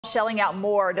shelling out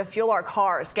more to fuel our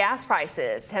cars. Gas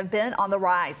prices have been on the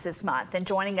rise this month. And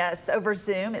joining us over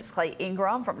Zoom is Clay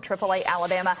Ingram from AAA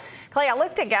Alabama. Clay, I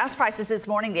looked at gas prices this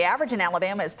morning. The average in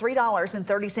Alabama is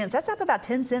 $3.30. That's up about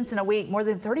 10 cents in a week, more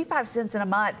than 35 cents in a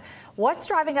month. What's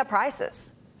driving up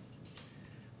prices?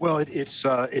 Well,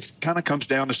 it kind of comes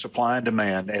down to supply and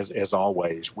demand, as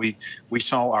always. We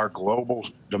saw our global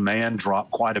demand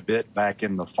drop quite a bit back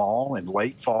in the fall and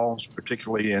late falls,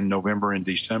 particularly in November and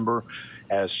December,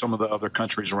 as some of the other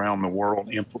countries around the world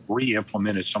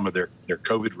re-implemented some of their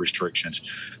COVID restrictions.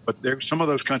 But some of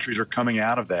those countries are coming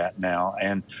out of that now,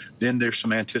 and then there's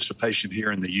some anticipation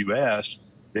here in the U.S.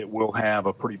 that we'll have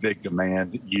a pretty big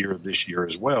demand year this year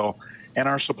as well. And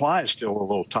our supply is still a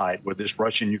little tight with this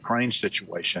Russian-Ukraine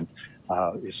situation.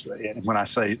 When I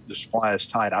say the supply is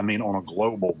tight, I mean on a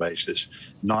global basis,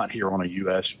 not here on a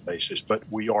U.S. basis. But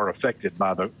we are affected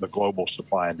by the global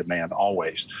supply and demand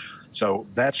always. So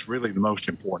that's really the most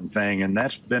important thing. And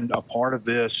that's been a part of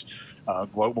this.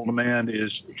 Global demand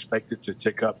is expected to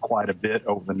tick up quite a bit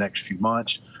over the next few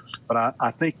months. But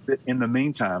I think that in the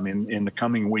meantime, in the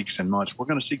coming weeks and months, we're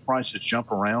going to see prices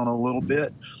jump around a little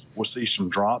bit. We'll see some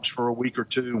drops for a week or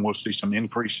two, and we'll see some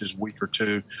increases a week or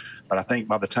two. But I think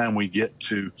by the time we get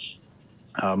to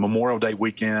Memorial Day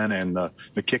weekend and the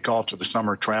kickoff to the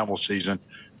summer travel season,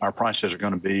 our prices are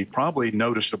going to be probably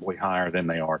noticeably higher than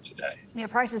they are today. Yeah,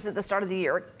 prices at the start of the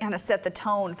year kind of set the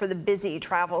tone for the busy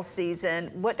travel season.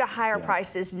 What do higher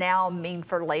prices now mean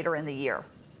for later in the year?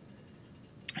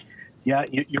 Yeah,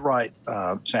 you're right,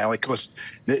 Sally, because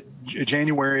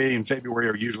January and February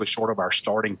are usually sort of our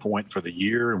starting point for the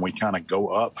year, and we kind of go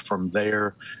up from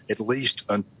there at least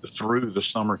through the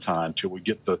summertime till we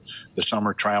get the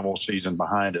summer travel season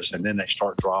behind us, and then they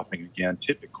start dropping again,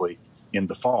 typically in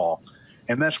the fall.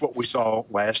 And that's what we saw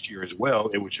last year as well.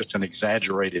 It was just an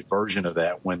exaggerated version of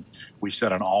that when we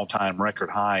set an all-time record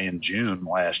high in June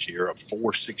last year of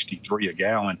 $4.63 a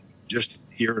gallon just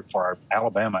here for our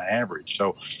Alabama average.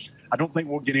 So I don't think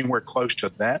we'll get anywhere close to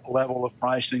that level of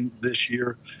pricing this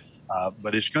year,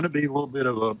 but it's going to be a little bit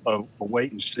of a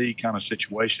wait and see kind of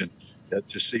situation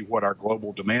to see what our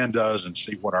global demand does and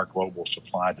see what our global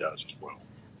supply does as well.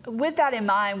 With that in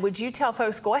mind, would you tell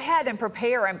folks, go ahead and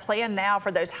prepare and plan now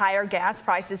for those higher gas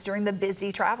prices during the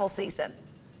busy travel season?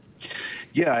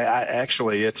 Yeah,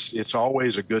 actually, it's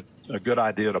always a good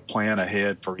idea to plan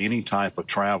ahead for any type of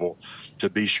travel to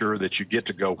be sure that you get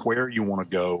to go where you want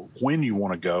to go, when you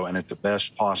want to go, and at the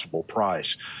best possible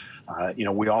price.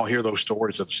 We all hear those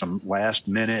stories of some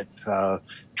last-minute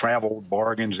travel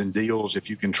bargains and deals. If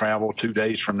you can travel 2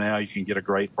 days from now, you can get a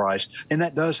great price, and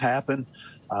that does happen.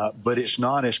 But it's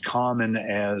not as common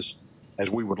as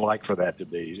we would like for that to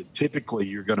be. Typically,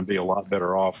 you're going to be a lot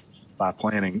better off by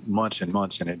planning months and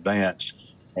months in advance.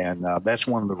 And that's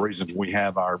one of the reasons we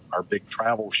have our big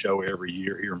travel show every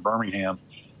year here in Birmingham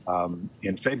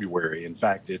in February. In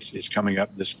fact, it's coming up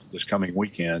this coming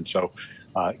weekend. So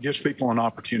it gives people an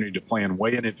opportunity to plan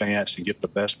way in advance and get the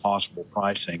best possible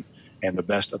pricing and the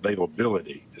best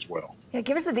availability as well. Yeah,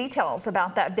 give us the details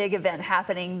about that big event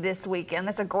happening this weekend.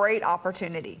 That's a great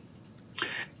opportunity.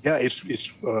 Yeah, it's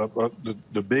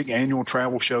the big annual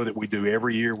travel show that we do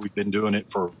every year. We've been doing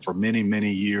it for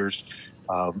many years.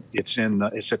 It's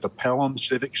at the Pelham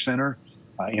Civic Center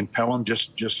in Pelham,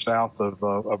 just south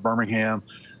of Birmingham.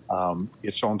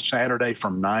 It's on Saturday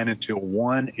from 9 until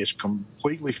 1. It's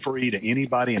completely free to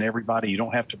anybody and everybody. You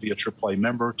don't have to be a AAA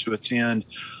member to attend.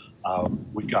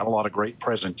 We've got a lot of great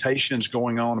presentations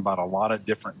going on about a lot of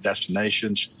different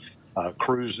destinations,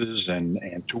 cruises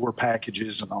and tour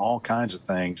packages and all kinds of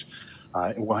things.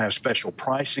 We'll have special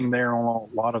pricing there on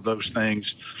a lot of those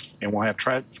things, and we'll have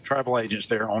travel agents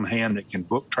there on hand that can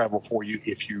book travel for you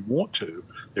if you want to.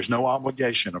 There's no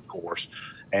obligation, of course,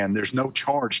 and there's no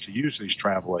charge to use these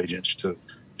travel agents to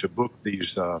book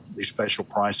these special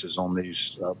prices on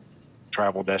these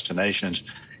travel destinations.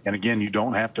 And again, you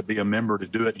don't have to be a member to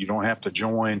do it. You don't have to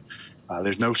join.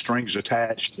 There's no strings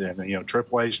attached. And,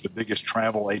 AAA is the biggest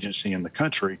travel agency in the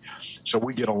country. So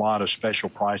we get a lot of special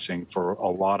pricing for a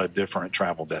lot of different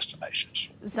travel destinations.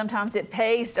 Sometimes it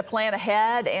pays to plan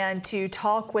ahead and to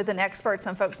talk with an expert.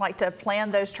 Some folks like to plan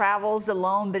those travels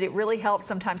alone, but it really helps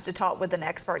sometimes to talk with an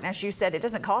expert. And as you said, it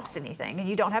doesn't cost anything, and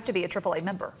you don't have to be a AAA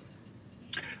member.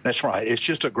 That's right. It's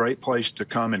just a great place to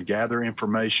come and gather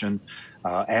information,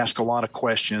 ask a lot of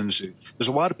questions. There's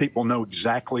a lot of people know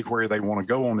exactly where they want to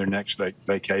go on their next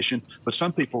vacation, but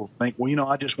some people think, well,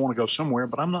 I just want to go somewhere,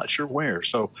 but I'm not sure where.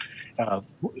 So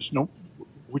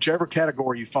whichever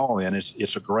category you fall in,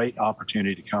 it's a great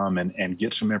opportunity to come and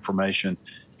get some information.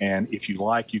 And if you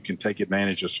like, you can take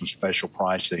advantage of some special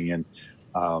pricing. And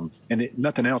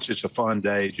Nothing else, it's a fun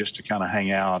day just to kind of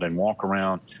hang out and walk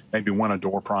around, maybe win a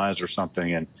door prize or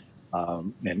something,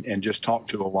 and just talk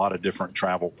to a lot of different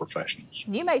travel professionals.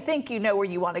 You may think you know where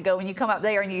you want to go when you come up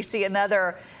there and you see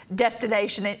another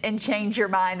destination and change your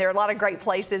mind. There are a lot of great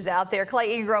places out there.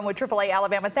 Clay Ingram with AAA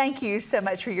Alabama, thank you so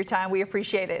much for your time. We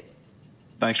appreciate it.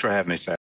 Thanks for having me, Seth.